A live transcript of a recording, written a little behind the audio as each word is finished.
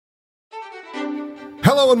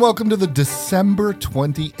Hello and welcome to the December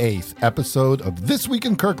 28th episode of This Week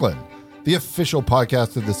in Kirkland, the official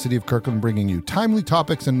podcast of the City of Kirkland, bringing you timely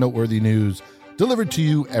topics and noteworthy news delivered to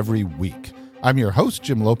you every week. I'm your host,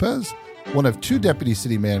 Jim Lopez, one of two deputy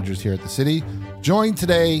city managers here at the city, joined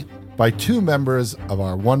today by two members of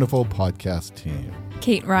our wonderful podcast team.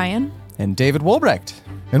 Kate Ryan. And David Wolbrecht.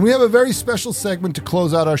 And we have a very special segment to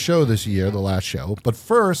close out our show this year, the last show. But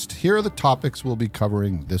first, here are the topics we'll be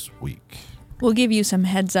covering this week. We'll give you some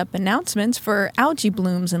heads-up announcements for algae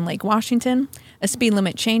blooms in Lake Washington, a speed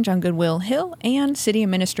limit change on Goodwill Hill, and city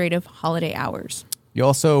administrative holiday hours. You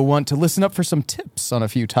also want to listen up for some tips on a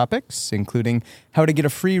few topics, including how to get a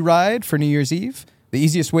free ride for New Year's Eve, the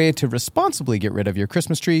easiest way to responsibly get rid of your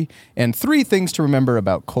Christmas tree, and 3 things to remember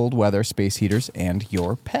about cold weather, space heaters, and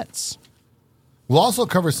your pets. We'll also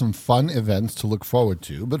cover some fun events to look forward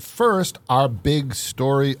to. But first, our big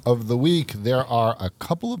story of the week. There are a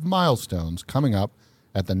couple of milestones coming up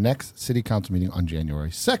at the next City Council meeting on January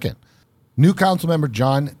 2nd. New council member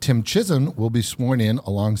Tim Chisholm will be sworn in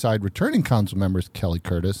alongside returning council members Kelly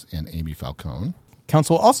Curtis and Amy Falcone.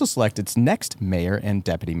 Council will also select its next mayor and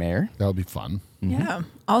deputy mayor. That'll be fun. Mm-hmm. Yeah.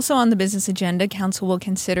 Also on the business agenda, council will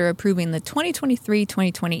consider approving the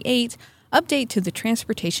 2023-2028 update to the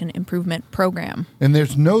Transportation Improvement Program. And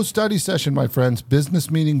there's no study session, my friends. Business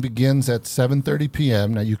meeting begins at 7:30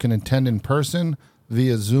 p.m. Now, you can attend in person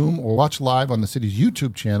via Zoom or watch live on the city's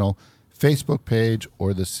YouTube channel, Facebook page,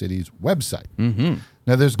 or the city's website. Mm-hmm.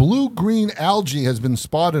 Now, there's blue-green algae has been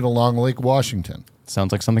spotted along Lake Washington.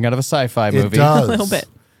 Sounds like something out of a sci-fi movie. It does. A little bit.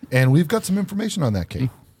 And we've got some information on that, Kate.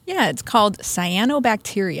 Yeah, it's called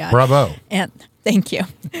cyanobacteria. Bravo. And thank you.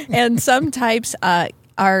 And some types are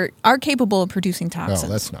capable of producing toxins. Oh,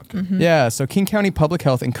 that's not good. Mm-hmm. Yeah, so King County Public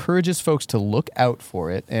Health encourages folks to look out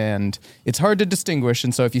for it, and it's hard to distinguish,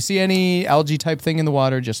 and so if you see any algae type thing in the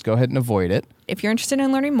water, just go ahead and avoid it. If you're interested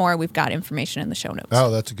in learning more, we've got information in the show notes.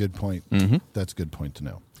 Oh, that's a good point. Mm-hmm. That's a good point to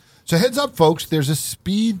know. So heads up, folks, there's a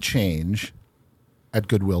speed change at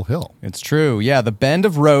Goodwill Hill. It's true. Yeah, the bend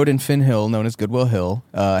of road in Finn Hill, known as Goodwill Hill,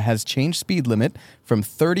 has changed speed limit from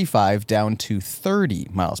 35 down to 30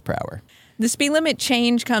 miles per hour. The speed limit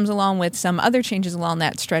change comes along with some other changes along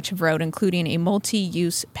that stretch of road, including a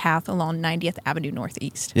multi-use path along 90th Avenue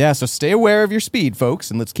Northeast. Yeah, so stay aware of your speed, folks,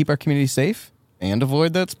 and let's keep our community safe and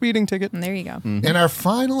avoid that speeding ticket. And there you go. Mm-hmm. And our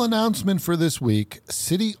final announcement for this week,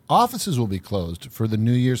 city offices will be closed for the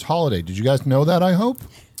New Year's holiday. Did you guys know that, I hope?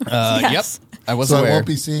 Yes. Yep. I was So aware. I won't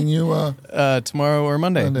be seeing you tomorrow or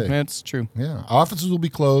Monday. Monday. That's true. Yeah. Offices will be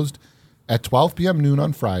closed at 12 p.m. noon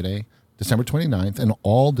on Friday, December 29th, and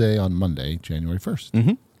all day on Monday, January 1st.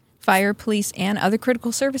 Mm-hmm. Fire, police, and other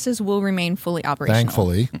critical services will remain fully operational.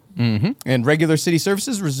 Thankfully. Mm-hmm. And regular city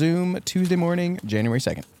services resume Tuesday morning, January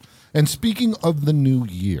 2nd. And speaking of the new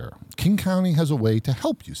year, King County has a way to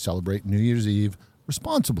help you celebrate New Year's Eve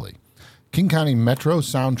responsibly. King County Metro,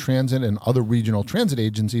 Sound Transit, and other regional transit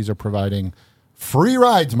agencies are providing free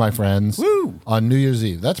rides, my friends, on New Year's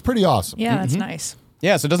Eve. That's pretty awesome. Yeah, that's nice.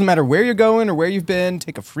 Yeah, so it doesn't matter where you're going or where you've been,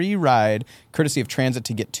 take a free ride, courtesy of transit,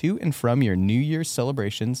 to get to and from your New Year's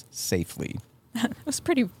celebrations safely. It was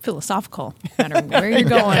pretty philosophical, no matter where you're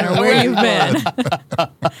going or where you've been.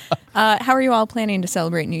 How are you all planning to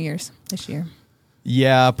celebrate New Year's this year?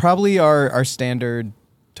 Yeah, probably our standard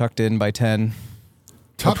tucked in by 10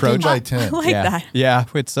 Tucked approach. in by 10. I like yeah. that. Yeah,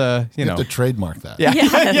 it's, You you know. have to trademark that. Yeah.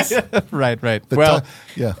 Yes. Right. The Well,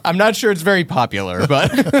 yeah. I'm not sure it's very popular,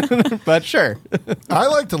 but but sure. I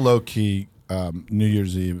like to low-key New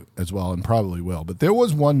Year's Eve as well, and probably will. But there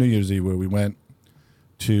was one New Year's Eve where we went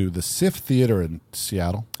to the SIF Theater in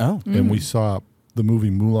Seattle. Oh. And we saw the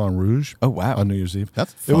movie Moulin Rouge. Oh, wow. On New Year's Eve.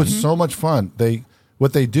 That's It was fun. so much fun.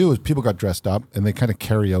 What they do is people got dressed up and they kind of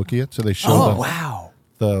karaoke it. So they show wow.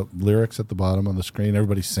 the lyrics at the bottom of the screen.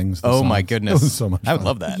 Everybody sings the Oh, songs. my It goodness. was so much I would fun.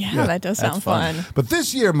 love that. Yeah, that does that's sound fun. fun. But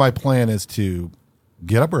this year, my plan is to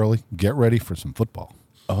get up early, get ready for some football.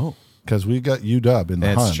 Oh. Because we got UW in the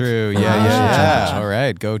That's hunt. true. for the Yeah. national championship. All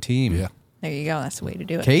right, go team. Yeah. There you go. That's the way to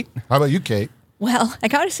do it. Kate? How about you, Kate? Well, I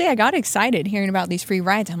got to say, I got excited hearing about these free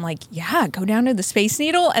rides. I'm like, yeah, go down to the Space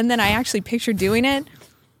Needle. And then I actually pictured doing it.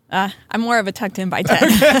 I'm more of a tucked in by 10.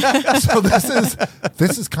 So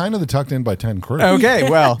this is kind of the tucked in by 10 crew. Okay,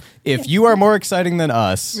 well, if you are more exciting than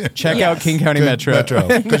us, check out Yes. King County Good Metro.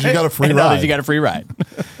 because you got a free And others, ride. you got a free ride.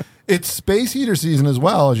 It's space heater season as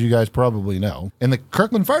well, as you guys probably know. And the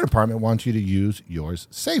Kirkland Fire Department wants you to use yours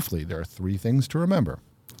safely. There are 3 things to remember.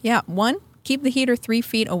 Yeah. 1, keep the heater 3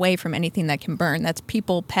 feet away from anything that can burn. That's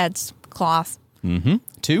people, pets, cloth.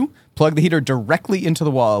 2, plug the heater directly into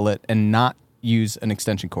the wall outlet and not use an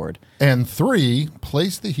extension cord. And 3,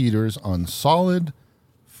 place the heaters on solid,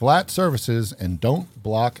 flat surfaces and don't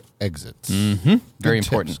block exits. Very Good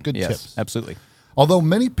important. tips, good Yes, tips. absolutely. Although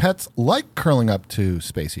many pets like curling up to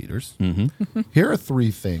space heaters, here are 3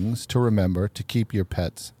 things to remember to keep your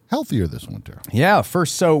pets healthier this winter. Yeah,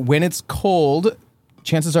 first, so when it's cold,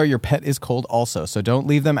 chances are your pet is cold also. So don't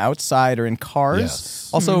leave them outside or in cars. Yes.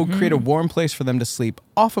 Also, create a warm place for them to sleep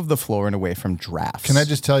off of the floor and away from drafts. Can I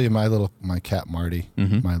just tell you, my cat Marty,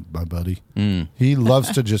 my buddy, he loves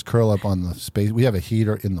to just curl up on the space. We have a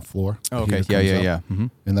heater in the floor. The Oh, okay. heater comes up, Yeah.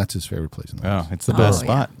 And that's his favorite place in the Oh, house. it's the best Oh,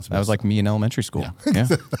 spot. yeah. That was like me in elementary school. Yeah.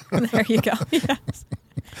 There you go. Yes.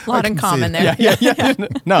 A lot in can see common it. there. Yeah.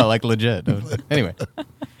 No, like legit. Anyway.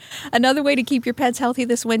 Another way to keep your pets healthy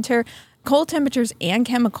this winter, cold temperatures and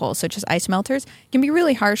chemicals such as ice melters can be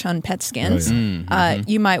really harsh on pet skins.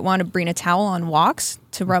 You might want to bring a towel on walks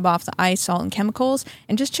to rub off the ice, salt, and chemicals,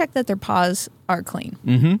 and just check that their paws are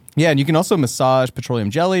clean. Yeah, and you can also massage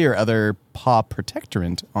petroleum jelly or other paw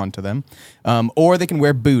protectorant onto them. Or they can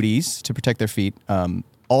wear booties to protect their feet.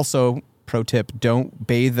 Also, pro tip, don't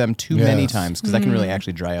bathe them too many Yes. times because that can really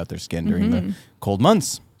actually dry out their skin during the cold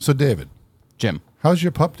months. So, David, Jim. how's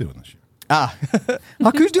your pup doing this year?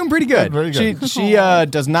 Haku's doing pretty good. Very good. She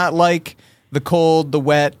does not like the cold, the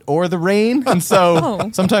wet, or the rain, and so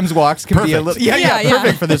sometimes walks can be a Perfect. little Yeah.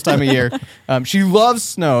 perfect for this time of year. She loves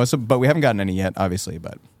snow, but we haven't gotten any yet, obviously.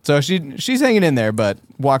 But so she's hanging in there, but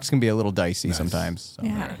walks can be a little dicey sometimes. So.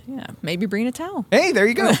 Yeah. Maybe bring a towel. Hey, there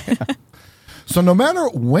you go. So no matter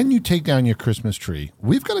when you take down your Christmas tree,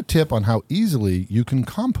 we've got a tip on how easily you can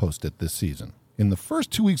compost it this season. In the first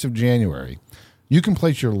 2 weeks of January, you can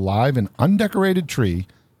place your live and undecorated tree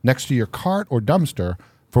next to your cart or dumpster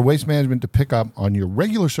for Waste Management to pick up on your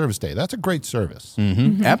regular service day. That's a great service.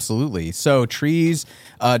 Absolutely. So trees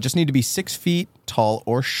just need to be 6 feet tall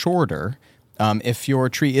or shorter. If your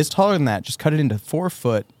tree is taller than that, just cut it into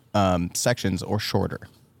 4-foot sections or shorter.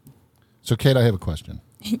 So, Kate, I have a question.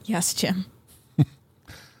 Yes, Jim.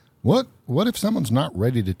 What if someone's not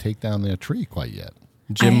ready to take down their tree quite yet?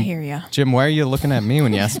 Jim, I hear ya. Jim, why are you looking at me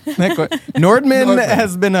when you ask that question? Nordman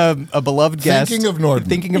has been a beloved guest. Thinking of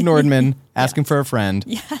Nordman, asking for a friend.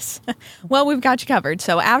 Yes. Well, we've got you covered.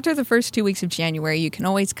 So after the first 2 weeks of January, you can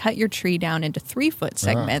always cut your tree down into 3-foot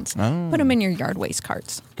segments. Put them in your yard waste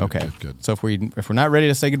carts. Okay, good. So if we're not ready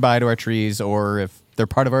to say goodbye to our trees, or if they're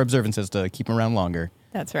part of our observances to keep them around longer,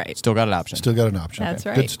 That's right. still got an option. Still got an option. That's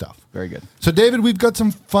right. Good stuff. Very good. So, David, we've got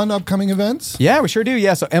some fun upcoming events. Yeah, we sure do.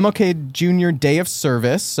 Yeah, so MLK Junior Day of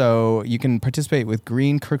Service. So you can participate with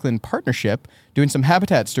Green Kirkland Partnership doing some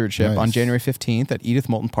habitat stewardship Nice. on January 15th at Edith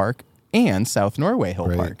Moulton Park and South Norway Hill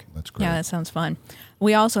Great. Park. That's great. Yeah, that sounds fun.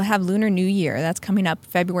 We also have Lunar New Year. That's coming up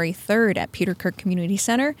February 3rd at Peter Kirk Community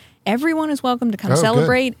Center. Everyone is welcome to come Oh, good.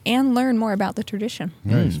 celebrate and learn more about the tradition.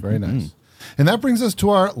 Nice, very nice. And that brings us to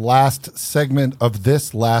our last segment of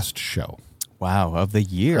this last show. Wow, of the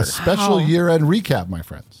year. A special Wow. year-end recap, my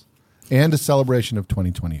friends, and a celebration of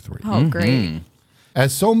 2023. Oh, great.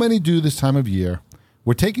 As so many do this time of year,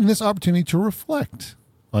 we're taking this opportunity to reflect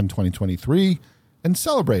on 2023 and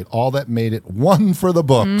celebrate all that made it one for the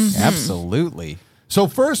books. Absolutely. So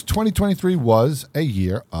first, 2023 was a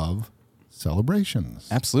year of celebrations.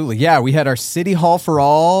 Absolutely. Yeah, we had our City Hall for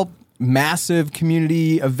All massive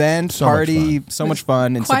community event, So much party, fun. so much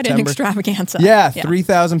fun in Quite September. an extravaganza. Yeah,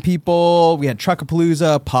 3,000 people. We had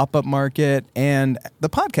Truckapalooza, pop-up market, and the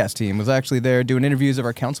podcast team was actually there doing interviews of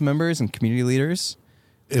our council members and community leaders.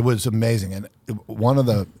 It was amazing. And one of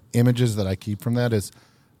the images that I keep from that is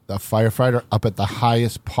the firefighter up at the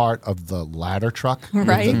highest part of the ladder truck, with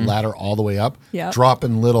Right. the ladder all the way up, Yep.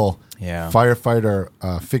 dropping little Yeah. firefighter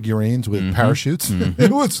figurines with parachutes.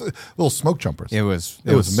 It was little smoke jumpers. It was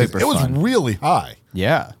amazing. super It was fun. really high.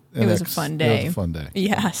 Yeah, It was a fun day. It was a fun day.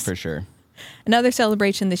 Yes. for sure. Another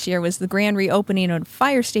celebration this year was the grand reopening of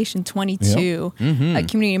Fire Station 22.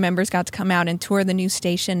 Community members got to come out and tour the new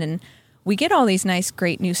station, and we get all these nice,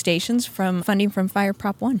 great new stations from funding from Fire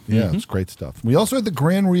Prop 1. Yeah, it's great stuff. We also had the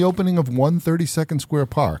grand reopening of 132nd Square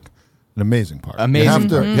Park. An amazing park. Amazing.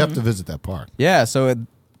 You have to visit that park. Yeah, so a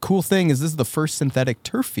cool thing is this is the first synthetic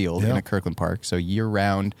turf field in Yeah. a Kirkland Park, so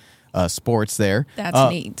year-round sports there.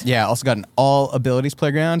 That's neat. Yeah, also got an all-abilities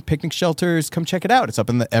playground, picnic shelters. Come check it out. It's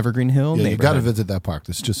up in the Evergreen Hill Yeah, you got to neighborhood. visit that park.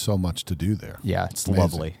 There's just so much to do there. Yeah, it's Amazing.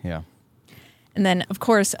 lovely. Yeah. And then, of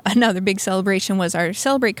course, another big celebration was our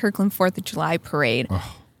Celebrate Kirkland 4th of July parade.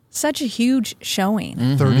 Such a huge showing.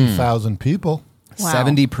 30,000 people, Wow.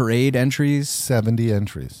 70 parade entries. 70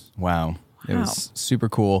 entries. Wow. It Wow. was super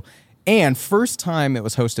cool. And first time it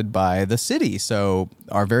was hosted by the city. So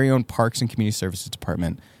our very own Parks and Community Services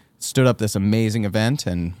Department stood up this amazing event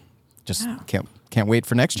and just Wow. can't wait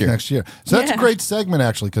for next year. Next year. So that's a Yeah. great segment,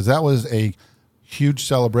 actually, because that was a huge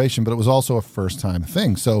celebration, but it was also a first-time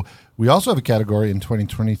thing. So we also have a category in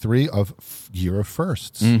 2023 of Year of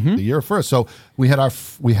Firsts, the Year of Firsts. So we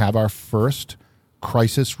have our first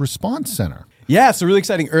crisis response center. Yeah, so really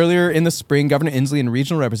exciting. Earlier in the spring, Governor Inslee and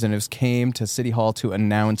regional representatives came to City Hall to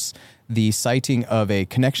announce the siting of a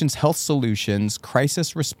Connections Health Solutions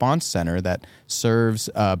Crisis Response Center that serves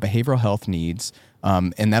behavioral health needs.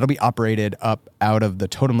 And that'll be operated up out of the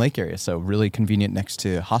Totem Lake area. So really convenient next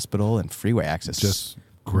to hospital and freeway access. Just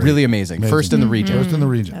great. Really amazing. First in the region. First in the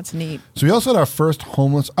region. That's neat. So we also had our first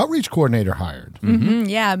homeless outreach coordinator hired.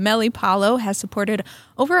 Yeah, Melly Paulo has supported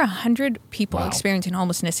over 100 people experiencing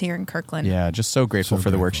homelessness here in Kirkland. Yeah, just so grateful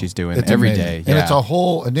for the work she's doing It's every amazing. day. And Yeah. it's a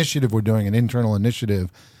whole initiative we're doing, an internal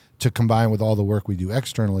initiative to combine with all the work we do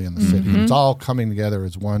externally in the city. It's all coming together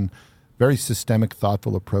as one very systemic,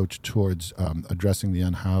 thoughtful approach towards addressing the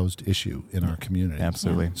unhoused issue in our community.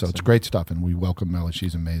 Absolutely. So it's great stuff, and we welcome Melly.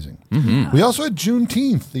 She's amazing. We also had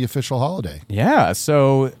Juneteenth, the official holiday. Yeah,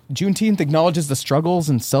 so Juneteenth acknowledges the struggles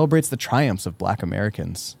and celebrates the triumphs of Black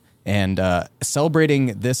Americans. And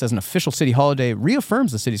celebrating this as an official city holiday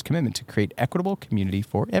reaffirms the city's commitment to create equitable community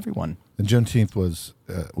for everyone. And Juneteenth was,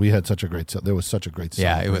 we had such a great, there was such a great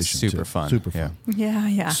celebration. Yeah, it was super too. fun. Super fun.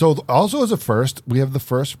 Yeah. So also as a first, we have the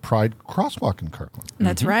first Pride crosswalk in Kirkland.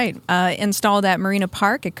 That's right. Installed at Marina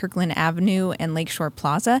Park at Kirkland Avenue and Lakeshore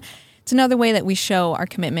Plaza. It's another way that we show our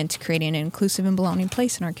commitment to creating an inclusive and belonging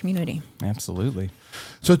place in our community. Absolutely.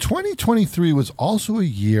 So 2023 was also a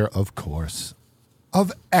year, of course, of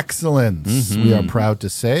excellence. We are proud to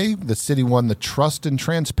say the city won the Trust and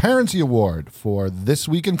Transparency Award for This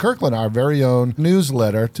Week in Kirkland, our very own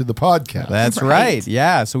newsletter to the podcast. That's right.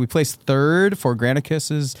 Yeah, so we placed third for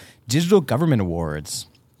Granicus's Digital Government Awards.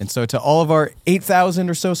 And so to all of our 8,000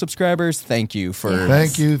 or so subscribers, thank you for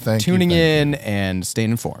tuning in and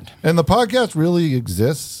staying informed. And the podcast really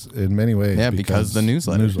exists in many ways. Yeah, because the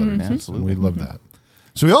newsletter. Absolutely. We love that.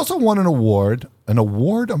 So we also won an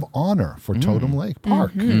award of honor for Totem Lake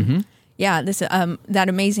Park. Yeah, this that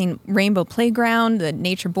amazing rainbow playground, the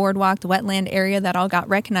nature boardwalk, the wetland area, that all got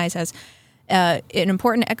recognized as an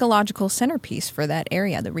important ecological centerpiece for that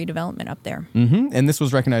area, the redevelopment up there. And this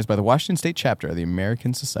was recognized by the Washington State chapter of the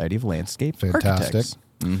American Society of Landscape Architects.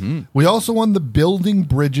 We also won the Building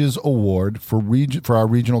Bridges Award for our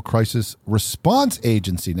Regional Crisis Response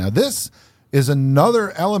Agency. Now, this is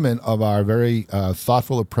another element of our very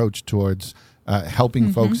thoughtful approach towards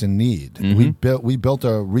helping folks in need. We built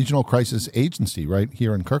a regional crisis agency right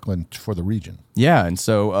here in Kirkland for the region. Yeah, and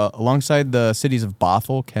so alongside the cities of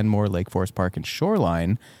Bothell, Kenmore, Lake Forest Park, and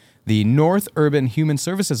Shoreline, the North Urban Human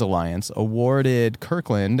Services Alliance awarded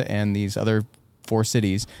Kirkland and these other 4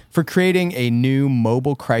 cities for creating a new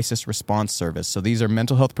mobile crisis response service. So these are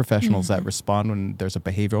mental health professionals that respond when there's a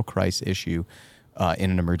behavioral crisis issue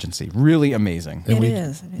in an emergency. Really amazing. It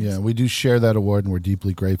is. Yeah, we do share that award, and we're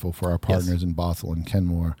deeply grateful for our partners in Bothell and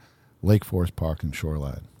Kenmore, Lake Forest Park, and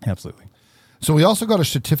Shoreline. Absolutely. So we also got a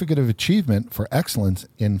certificate of achievement for excellence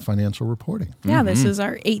in financial reporting. Yeah, this is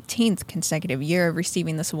our 18th consecutive year of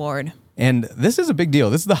receiving this award. And this is a big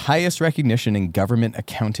deal. This is the highest recognition in government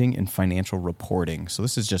accounting and financial reporting. So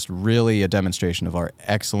this is just really a demonstration of our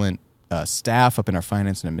excellent staff up in our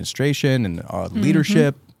finance and administration and our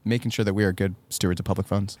leadership, making sure that we are good stewards of public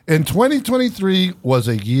funds. And 2023 was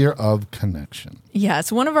a year of connection.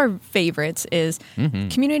 Yes, one of our favorites is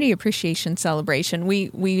Community Appreciation Celebration.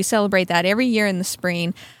 We celebrate that every year in the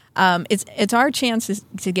spring. It's our chance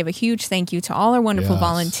to give a huge thank you to all our wonderful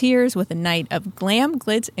volunteers with a night of glam,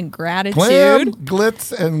 glitz, and gratitude. Glam,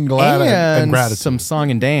 glitz, and And gratitude. some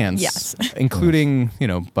song and dance. Yes. Including,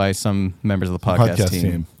 by some members of the podcast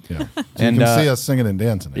team. Yeah. So you can see us singing and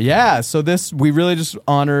dancing. Yeah, so we really just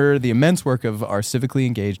honor the immense work of our civically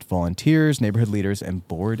engaged volunteers, neighborhood leaders, and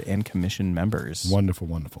board and commission members. Wonderful,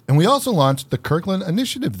 wonderful. And we also launched the Kirkland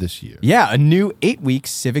Initiative this year. Yeah, a new 8-week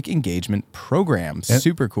civic engagement program.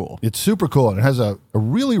 Super cool. It's super cool, and it has a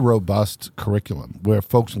really robust curriculum where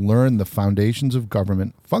folks learn the foundations of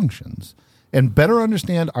government functions and better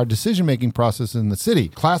understand our decision-making process in the city.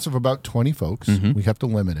 Class of about 20 folks. We have to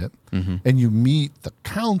limit it. And you meet the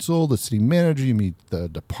council, the city manager, you meet the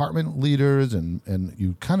department leaders, and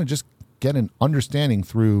you kind of just get an understanding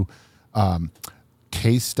through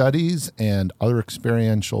case studies and other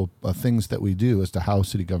experiential things that we do as to how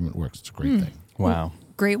city government works. It's a great thing. Wow.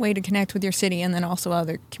 Great way to connect with your city and then also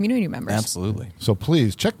other community members. Absolutely. So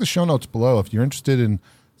please, check the show notes below. If you're interested in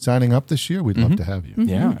signing up this year, we'd love to have you.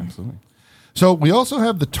 Yeah, absolutely. So we also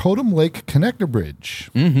have the Totem Lake Connector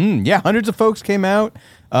Bridge. Yeah, hundreds of folks came out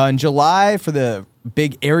in July for the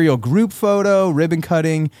big aerial group photo, ribbon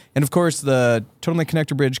cutting, and of course the Total Link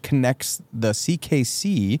Connector Bridge connects the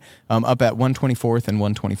CKC up at 124th and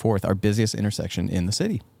 124th, our busiest intersection in the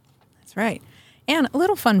city. That's right. And a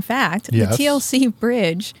little fun fact, Yes. the TLC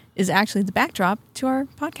bridge is actually the backdrop to our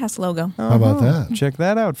podcast logo. How about that? Check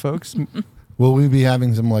that out, folks. Will we be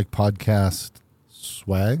having some like podcast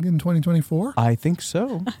swag in 2024? I think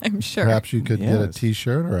so. I'm sure. Perhaps you could get a Yes.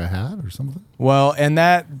 T-shirt or a hat or something. Well, and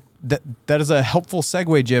that is a helpful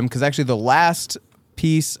segue, Jim, because actually the last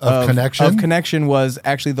piece Of connection? was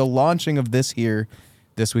actually the launching of This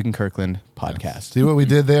Week in Kirkland podcast. See what we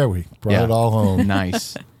did there? We brought Yeah. it all home.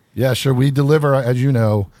 Nice. Yeah, sure. We deliver, as you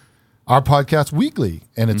know, our podcast weekly,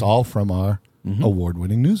 and it's all from our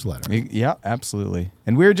award-winning newsletter. Yeah, absolutely.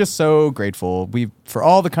 And we're just so grateful for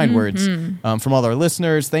all the kind words from all our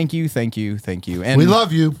listeners. Thank you, thank you, thank you. And We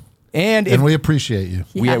love you, and and we appreciate you.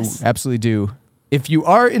 Yes. We absolutely do. If you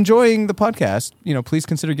are enjoying the podcast, please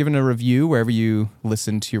consider giving a review wherever you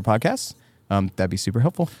listen to your podcasts. That'd be super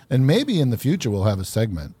helpful. And maybe in the future we'll have a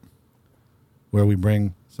segment where we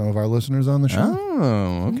bring some of our listeners on the show.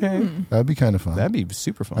 Oh, okay. That'd be kind of fun. That'd be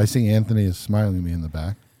super fun. I see Anthony is smiling at me in the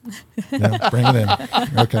back. Yeah, bring it in.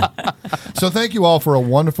 Okay. So thank you all for a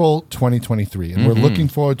wonderful 2023. And we're looking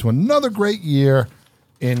forward to another great year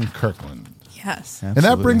in Kirkland. Yes. And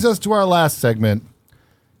that brings us to our last segment.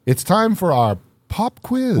 It's time for our pop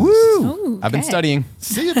quiz. Woo! Ooh, I've been okay. studying.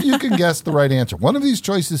 See if you can guess the right answer. One of these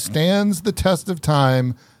choices stands the test of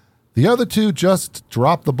time. The other two just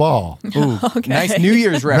drop the ball. Ooh, nice New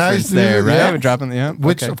Year's reference Nice New there, Year, right? yeah. We're dropping the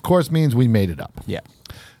Which, okay. of course, means we made it up. Yeah.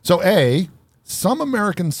 So, A, some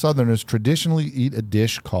American Southerners traditionally eat a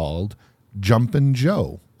dish called Jumpin'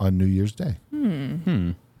 Joe on New Year's Day.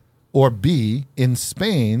 Or B, in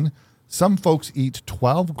Spain, some folks eat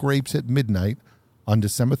 12 grapes at midnight on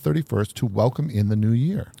December 31st to welcome in the new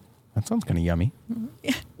year. That sounds kind of yummy.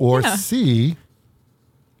 Or C,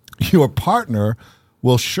 your partner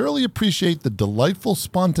will surely appreciate the delightful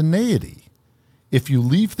spontaneity if you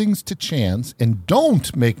leave things to chance and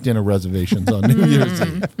don't make dinner reservations on New Year's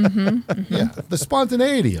Eve. Yeah, the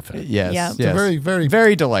spontaneity of it. Yes. Yeah. yes. It's a very, very,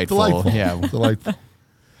 very delightful. delightful. Yeah. Delightful.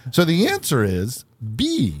 So the answer is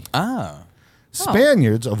B. Ah.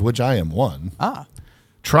 Spaniards, of which I am one,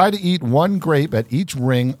 try to eat one grape at each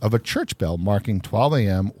ring of a church bell marking 12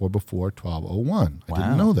 a.m. or before 12:01. I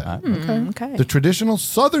didn't know that. Okay. The traditional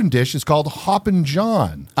Southern dish is called Hoppin'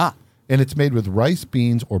 John. And it's made with rice,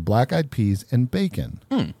 beans, or black-eyed peas and bacon.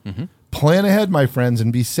 Plan ahead, my friends,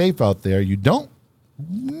 and be safe out there. You don't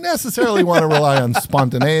necessarily want to rely on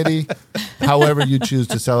spontaneity. However you choose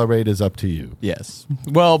to celebrate is up to you. Yes.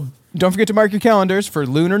 Well, don't forget to mark your calendars for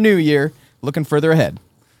Lunar New Year. Looking further ahead.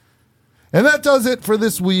 And that does it for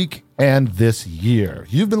this week and this year.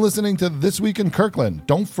 You've been listening to This Week in Kirkland.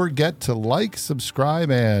 Don't forget to like, subscribe,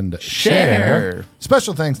 and share.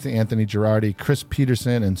 Special thanks to Anthony Girardi, Chris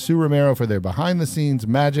Peterson, and Sue Romero for their behind-the-scenes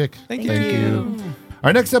magic. Thank you.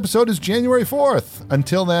 Our next episode is January 4th.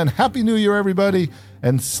 Until then, Happy New Year, everybody,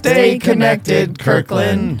 and Stay connected,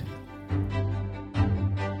 Kirkland.